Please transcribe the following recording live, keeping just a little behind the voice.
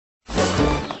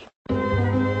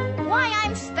Why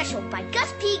I'm Special by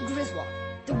Gus P. Griswold.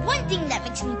 The one thing that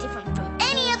makes me different from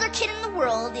any other kid in the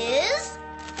world is...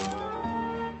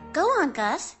 Go on,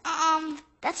 Gus.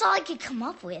 That's all I could come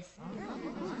up with.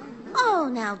 Oh,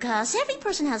 now, Gus, every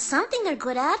person has something they're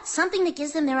good at, something that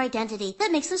gives them their identity,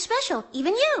 that makes them special,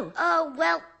 even you.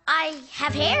 Well, I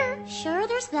have hair. Sure,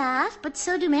 there's that, but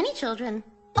so do many children.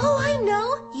 Oh, I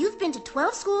know. You've been to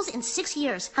 12 schools in 6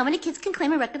 years. How many kids can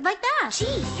claim a record like that?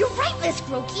 Gee, you're right, Miss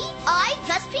Grokey. I,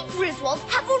 Gus P. Griswold,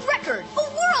 have a record. A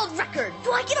world record.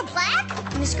 Do I get a plaque?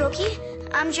 Miss Grokey,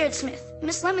 I'm Jared Smith.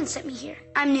 Miss Lemon sent me here.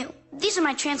 I'm new. These are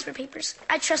my transfer papers.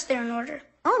 I trust they're in order.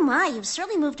 Oh, my, you've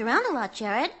certainly moved around a lot,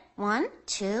 Jared. 1,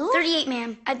 2... 38,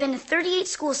 ma'am. I've been to 38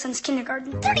 schools since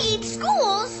kindergarten. 38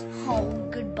 schools? Oh,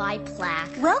 goodbye,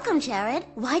 plaque. Welcome, Jared.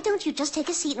 Why don't you just take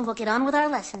a seat and we'll get on with our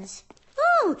lessons?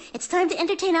 Ooh, it's time to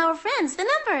entertain our friends, the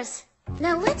numbers.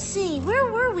 Now, let's see. Where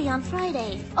were we on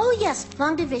Friday? Oh, yes,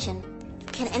 long division.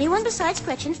 Can anyone besides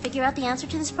Gretchen figure out the answer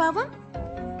to this problem?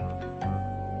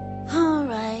 All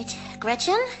right.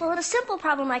 Gretchen? Well, with a simple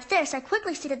problem like this, I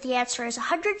quickly see that the answer is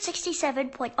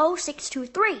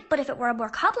 167.0623. But if it were a more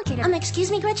complicated... Excuse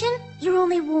me, Gretchen? You're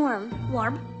only warm.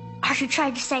 Warm? Are you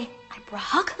trying to say I'm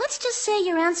wrong? Let's just say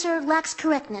your answer lacks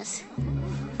correctness.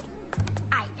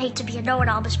 I hate to be a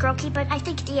know-it-all, Miss Grokey, but I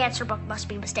think the answer book must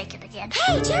be mistaken again.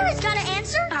 Hey, Jared's got an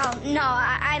answer? Oh, no,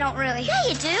 I don't really. Yeah,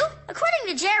 you do. According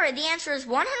to Jared, the answer is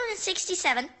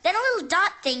 167, then a little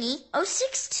dot thingy,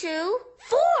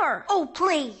 0624. Oh,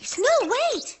 please. No,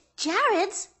 wait.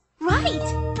 Jared's right.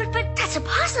 But that's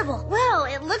impossible. Well,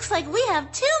 it looks like we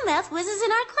have 2 math whizzes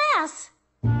in our class.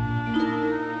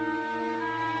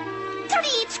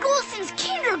 38 schools since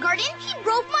kindergarten. He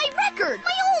broke my record.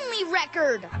 My only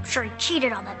record. I'm sure he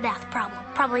cheated on that math problem.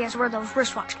 Probably has one of those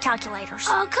wristwatch calculators.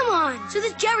 Oh, come on. So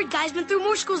this Jared guy's been through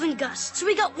more schools than Gus. So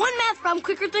we got one math problem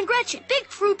quicker than Gretchen. Big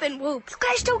whoop and whoop. You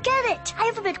guys don't get it. I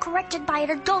haven't been corrected by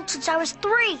an adult since I was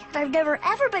 3. And I've never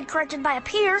ever been corrected by a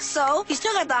peer. So, you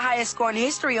still got the highest score in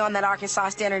history on that Arkansas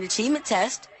Standard Achievement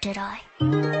Test. Did I?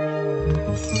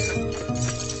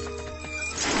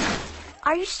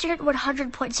 Are you student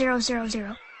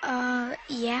 100.000?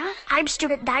 Yeah? I'm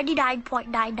student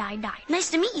 99.999. Nice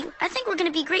to meet you. I think we're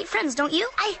gonna be great friends, don't you?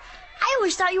 I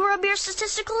always thought you were a mere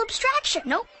statistical abstraction.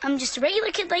 Nope, I'm just a regular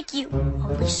kid like you.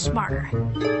 Only smarter.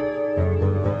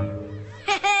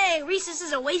 Hey, recess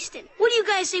isn't wasted. What do you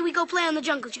guys say we go play on the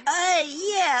jungle gym?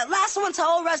 Yeah. Last one to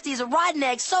old Rusty is a rotten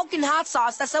egg soaked in hot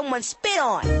sauce that someone spit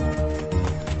on.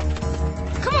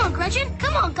 Come on, Gretchen.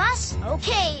 Come on, Gus.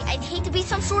 Okay, I'd hate to be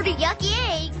some sort of yucky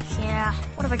egg. Yeah,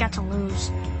 what have I got to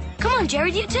lose? Come on,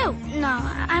 Jared, you too. No,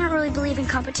 I don't really believe in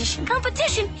competition.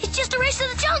 Competition? It's just a race to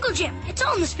the jungle gym. It's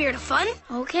all in the spirit of fun.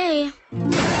 Okay.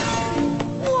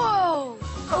 Whoa!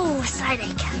 Oh, side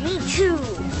ache. Me too.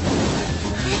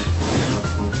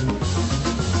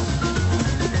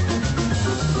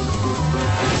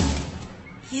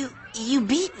 You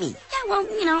beat me. Yeah, well,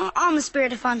 all in the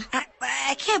spirit of fun.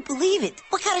 I can't believe it.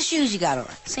 What kind of shoes you got on?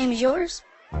 Same as yours.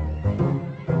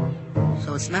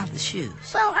 So it's not the shoes.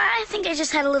 Well, I think I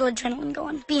just had a little adrenaline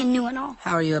going, being new and all.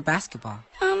 How are you at basketball?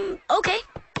 Okay.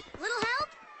 Little help?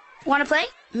 Want to play?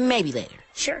 Maybe later.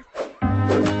 Sure.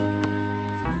 Man,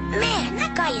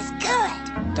 that guy is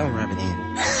good. Don't rub it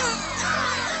in.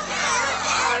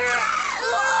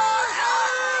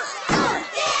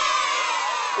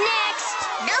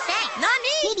 No thanks. Not me.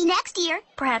 Maybe next year.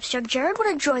 Perhaps young Jared would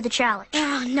enjoy the challenge.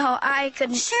 Oh, no, I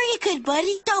couldn't. Sure you could,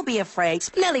 buddy. Don't be afraid.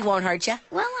 Smelly won't hurt you.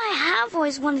 Well, I have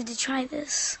always wanted to try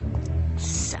this.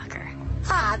 Sucker.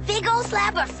 Ah, big old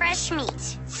slab of fresh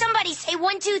meat. Somebody say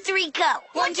 1, 2, 3, go.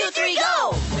 1, 2, 3,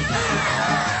 go!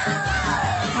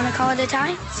 Want to call it a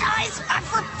tie? Ties are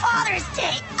for Father's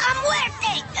Day. I'm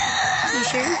working. You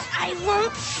sure? I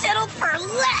won't settle for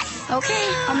less.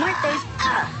 Okay, I'll mark there.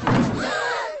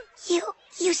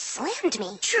 You slammed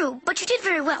me. True, but you did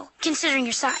very well, considering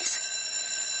your size.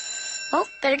 Well,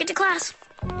 better get to class.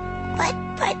 But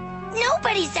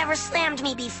nobody's ever slammed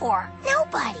me before.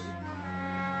 Nobody.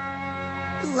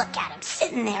 Look at him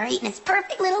sitting there eating his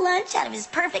perfect little lunch out of his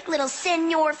perfect little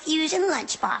Senior Fusion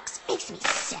lunchbox. Makes me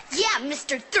sick. Yeah,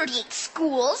 Mr. 38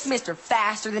 Schools. Mr.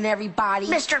 Faster Than Everybody.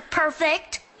 Mr.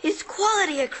 Perfect. Is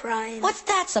quality a crime? What's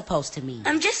that supposed to mean?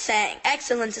 I'm just saying,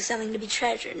 excellence is something to be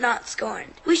treasured, not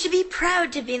scorned. We should be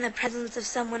proud to be in the presence of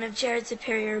someone of Jared's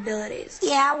superior abilities.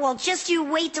 Yeah, well, just you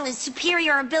wait till his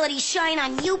superior abilities shine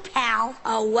on you, pal.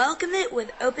 I'll welcome it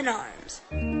with open arms.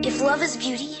 If love is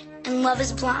beauty and love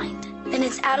is blind, then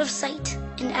it's out of sight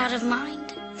and out of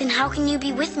mind. Then how can you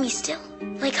be with me still?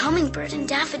 Like hummingbird and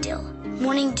daffodil.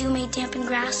 Morning dew may dampen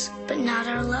grass, but not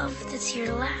our love that's here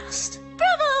to last.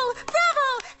 Bravo! Bravo!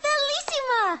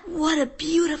 Bellissima! What a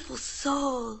beautiful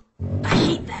soul. I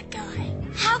hate that guy.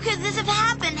 How could this have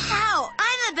happened? How?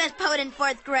 I'm the best poet in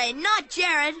 4th grade, not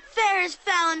Jared. Fair's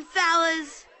Fallon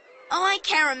Fallas. Oh, I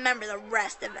can't remember the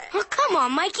rest of it. Oh, come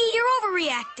on, Mikey, you're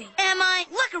overreacting. Am I?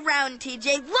 Look around,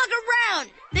 TJ. Look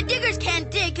around. The diggers can't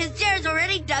dig because Jared's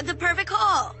already dug the perfect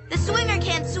hole. The swinger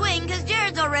can't swing because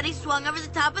Jared's already swung over the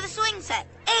top of the swing set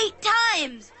 8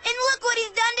 times. And look what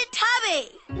he's done to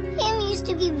Tubby. Him used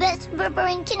to be best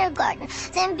burper in kindergarten.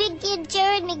 Then big kid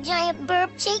Jared make giant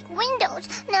burp shake windows.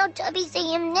 Now Tubby say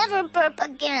him never burp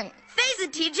again. Face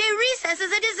it, TJ, recess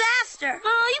is a disaster.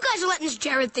 Oh, you guys are letting this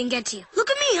Jared thing get to you. Look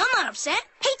at me, I'm not upset.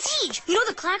 Hey, Tej, you know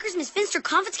the clackers Miss Finster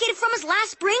confiscated from us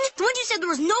last spring? The ones you said there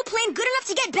was no plane good enough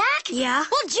to get back? Yeah?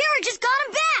 Well, Jared just got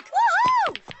them back.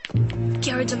 Woohoo!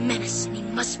 Jared's a menace, and he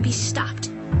must be stopped.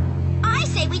 I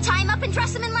say we tie him up and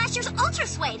dress him in last year's Ultra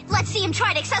Suede. Let's see him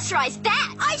try to accessorize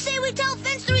that. I say we tell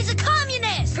Finster he's a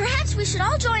communist. Perhaps we should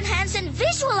all join hands and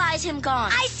visualize him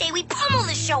gone. I say we pummel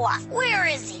the show off. Where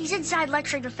is he? He's inside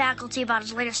lecturing the faculty about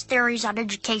his latest theories on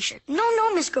education.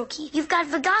 No, Miss Grokey. You've got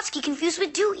Vygotsky confused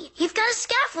with Dewey. You've got to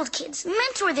scaffold kids,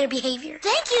 mentor their behavior.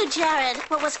 Thank you, Jared.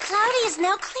 What was cloudy is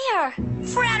now clear.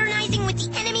 Fraternizing with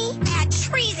the enemy? Add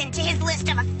treason to his list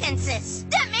of offenses.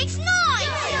 That makes 9!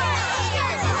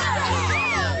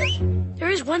 There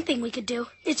is one thing we could do.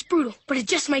 It's brutal, but it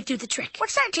just might do the trick.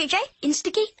 What's that, TJ?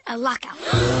 Instigate a lockout.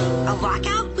 A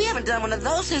lockout? We haven't done one of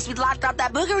those since we locked out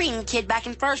that booger-eating kid back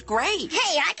in 1st grade.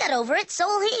 Hey, I got over it, so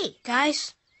will he.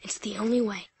 Guys, it's the only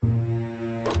way.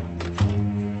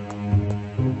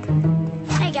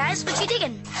 Hey, guys, what you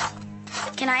digging?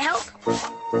 Can I help?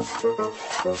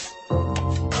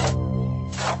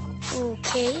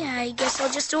 Okay, I guess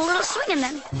I'll just do a little swinging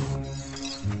then.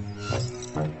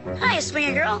 Hi,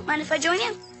 swinger girl. Mind if I join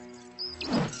you?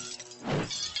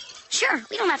 Sure,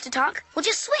 we don't have to talk. We'll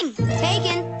just swing.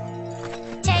 Taken.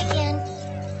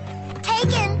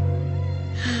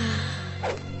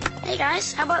 Hey,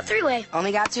 guys, how about 3-way?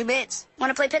 Only got 2 bits. Want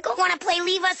to play pickle? Want to play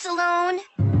leave us alone?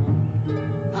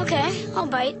 Okay, I'll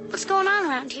bite. What's going on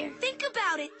around here? Think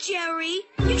about it, Jerry.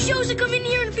 You chose to come in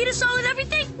here and feed us all and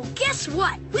everything? Well, guess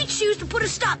what? We choose to put a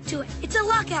stop to it. It's a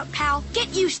lockout, pal. Get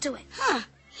used to it. Huh.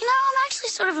 You know, I'm actually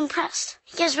sort of impressed.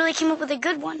 You guys really came up with a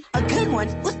good one. A good one?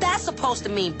 What's that supposed to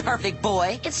mean, perfect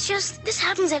boy? It's just, this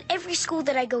happens at every school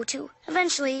that I go to.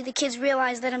 Eventually, the kids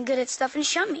realize that I'm good at stuff and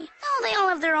shun me. Oh, they all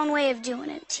have their own way of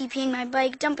doing it. TPing my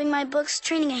bike, dumping my books,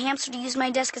 training a hamster to use my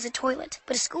desk as a toilet.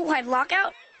 But a school-wide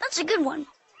lockout? That's a good one.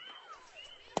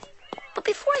 But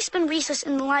before I spend recess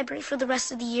in the library for the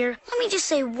rest of the year, let me just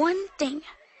say one thing.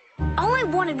 All I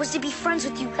wanted was to be friends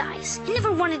with you guys. I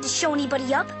never wanted to show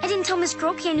anybody up. I didn't tell Miss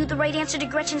Grokey I knew the right answer to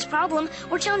Gretchen's problem,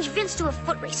 or challenge Vince to a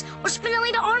foot race, or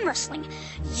Spinelli to arm wrestling.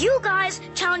 You guys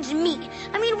challenged me.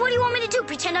 I mean, what do you want me to do?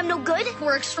 Pretend I'm no good?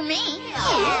 Works for me.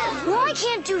 Yeah. Well, I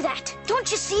can't do that. Don't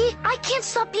you see? I can't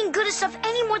stop being good at stuff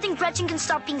any more than Gretchen can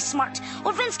stop being smart,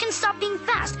 or Vince can stop being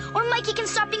fast, or Mikey can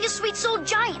stop being a sweet-souled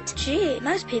giant. Gee,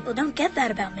 most people don't get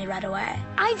that about me right away.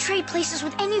 I'd trade places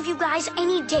with any of you guys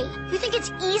any day. You think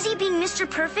it's easy being Mr.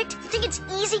 Perfect? You think it's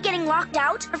easy getting locked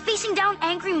out? Or facing down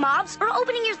angry mobs? Or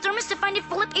opening your thermos to find it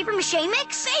full of paper mache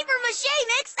mix? Paper mache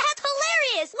mix? That's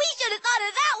hilarious! We should have thought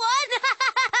of that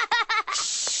one!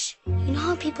 Shh! You know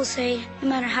how people say, no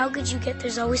matter how good you get,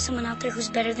 there's always someone out there who's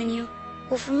better than you?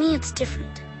 Well, for me, it's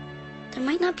different. There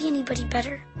might not be anybody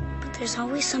better, but there's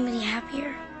always somebody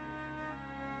happier.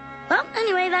 Well,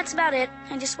 anyway, that's about it.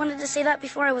 I just wanted to say that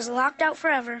before I was locked out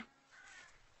forever.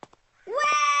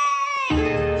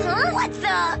 Huh? What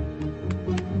the?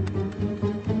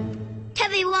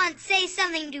 Tubby wants say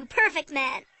something to Perfect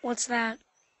Man. What's that?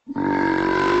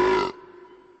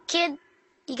 Kid,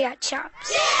 you got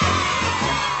chops.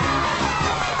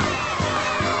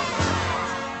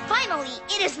 Finally,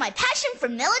 it is my passion for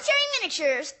military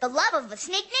miniatures, the love of a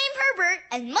snake named Herbert,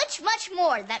 and much, much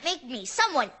more that make me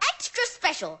someone extra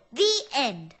special. The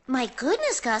end. My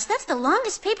goodness, Gus, that's the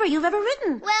longest paper you've ever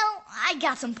written. Well, I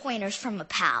got some pointers from a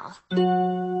pal.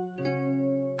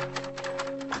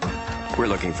 We're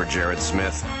looking for Jared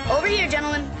Smith. Over here,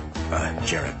 gentlemen.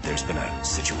 Jared, there's been a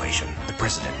situation. The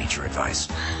president needs your advice.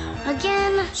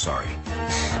 Again? Sorry.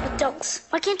 Adults.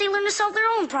 Why can't they learn to solve their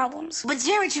own problems? But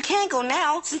Jared, you can't go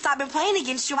now. Since I've been playing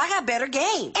against you, I got better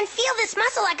game. And feel this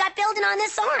muscle I got building on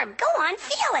this arm. Go on,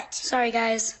 feel it. Sorry,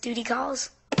 guys. Duty calls.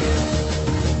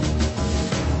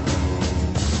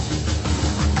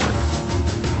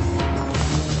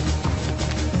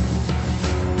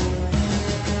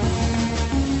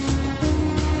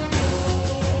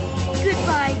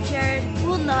 Goodbye, Jared.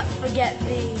 Will not forget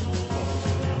me.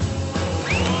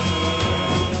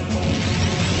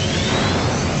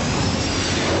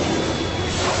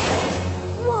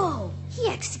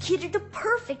 executed the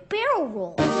perfect barrel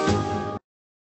roll.